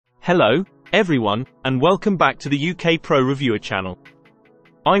Hello, everyone, and welcome back to the UK Pro Reviewer channel.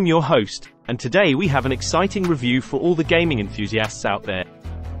 I'm your host, and today we have an exciting review for all the gaming enthusiasts out there.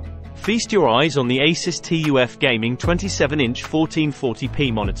 Feast your eyes on the ASUS TUF Gaming 27-inch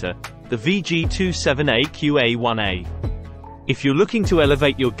 1440p monitor, the VG27A/QA1A. If you're looking to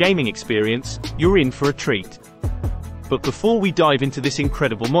elevate your gaming experience, you're in for a treat. But before we dive into this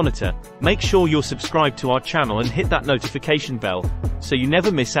incredible monitor, make sure you're subscribed to our channel and hit that notification bell, so you never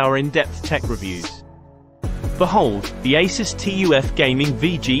miss our in-depth tech reviews. Behold, the ASUS TUF Gaming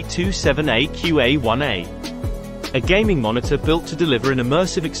VG27A/QA1A. A gaming monitor built to deliver an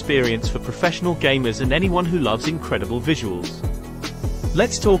immersive experience for professional gamers and anyone who loves incredible visuals.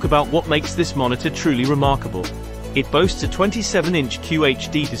 Let's talk about what makes this monitor truly remarkable. It boasts a 27-inch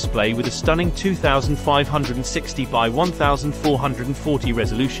QHD display with a stunning 2560 by 1440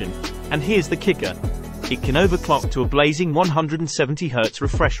 resolution, and here's the kicker: it can overclock to a blazing 170Hz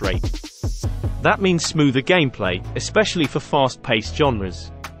refresh rate. That means smoother gameplay, especially for fast-paced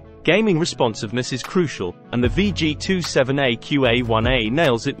genres. Gaming responsiveness is crucial, and the VG27A/QA1A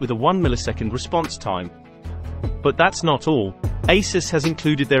nails it with a 1 millisecond response time. But that's not all. ASUS has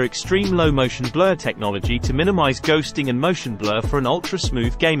included their extreme low-motion blur technology to minimize ghosting and motion blur for an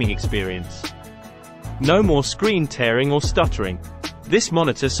ultra-smooth gaming experience. No more screen tearing or stuttering. This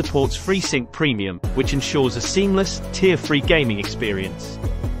monitor supports FreeSync Premium, which ensures a seamless, tear-free gaming experience.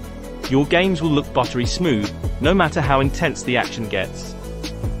 Your games will look buttery smooth, no matter how intense the action gets.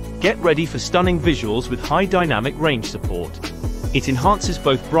 Get ready for stunning visuals with high dynamic range support. It enhances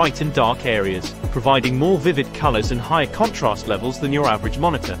both bright and dark areas, providing more vivid colors and higher contrast levels than your average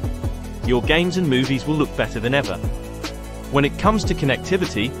monitor. Your games and movies will look better than ever. When it comes to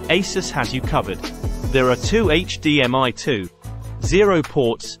connectivity, ASUS has you covered. There are two HDMI 2.0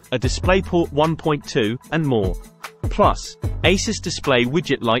 ports, a DisplayPort 1.2, and more. Plus, ASUS Display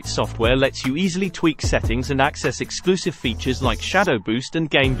Widget Lite software lets you easily tweak settings and access exclusive features like Shadow Boost and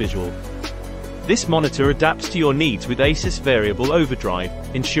Game Visual. This monitor adapts to your needs with ASUS Variable Overdrive,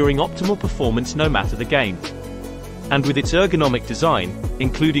 ensuring optimal performance no matter the game. And with its ergonomic design,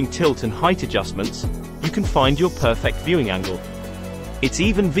 including tilt and height adjustments, you can find your perfect viewing angle. It's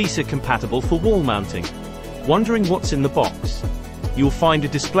even VESA compatible for wall mounting. Wondering what's in the box? You'll find a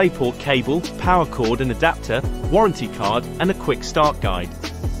DisplayPort cable, power cord and adapter, warranty card, and a quick start guide.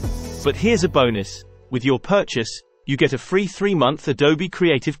 But here's a bonus. With your purchase, you get a free 3-month Adobe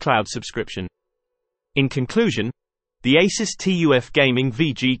Creative Cloud subscription. In conclusion, the ASUS TUF Gaming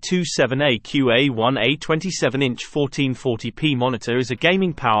VG27A/QA1A 27-inch 1440p monitor is a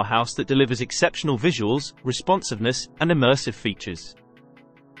gaming powerhouse that delivers exceptional visuals, responsiveness, and immersive features.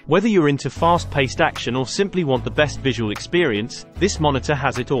 Whether you're into fast-paced action or simply want the best visual experience, this monitor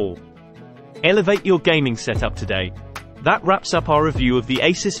has it all. Elevate your gaming setup today. That wraps up our review of the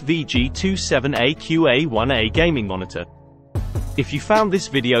ASUS VG27A/QA1A gaming monitor. If you found this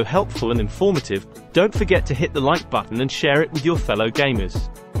video helpful and informative, don't forget to hit the like button and share it with your fellow gamers.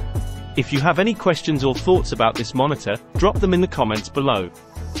 If you have any questions or thoughts about this monitor, drop them in the comments below.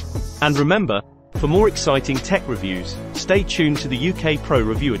 And remember, for more exciting tech reviews, stay tuned to the UK Pro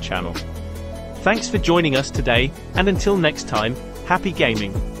Reviewer channel. Thanks for joining us today, and until next time, happy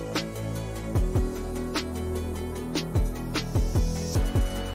gaming!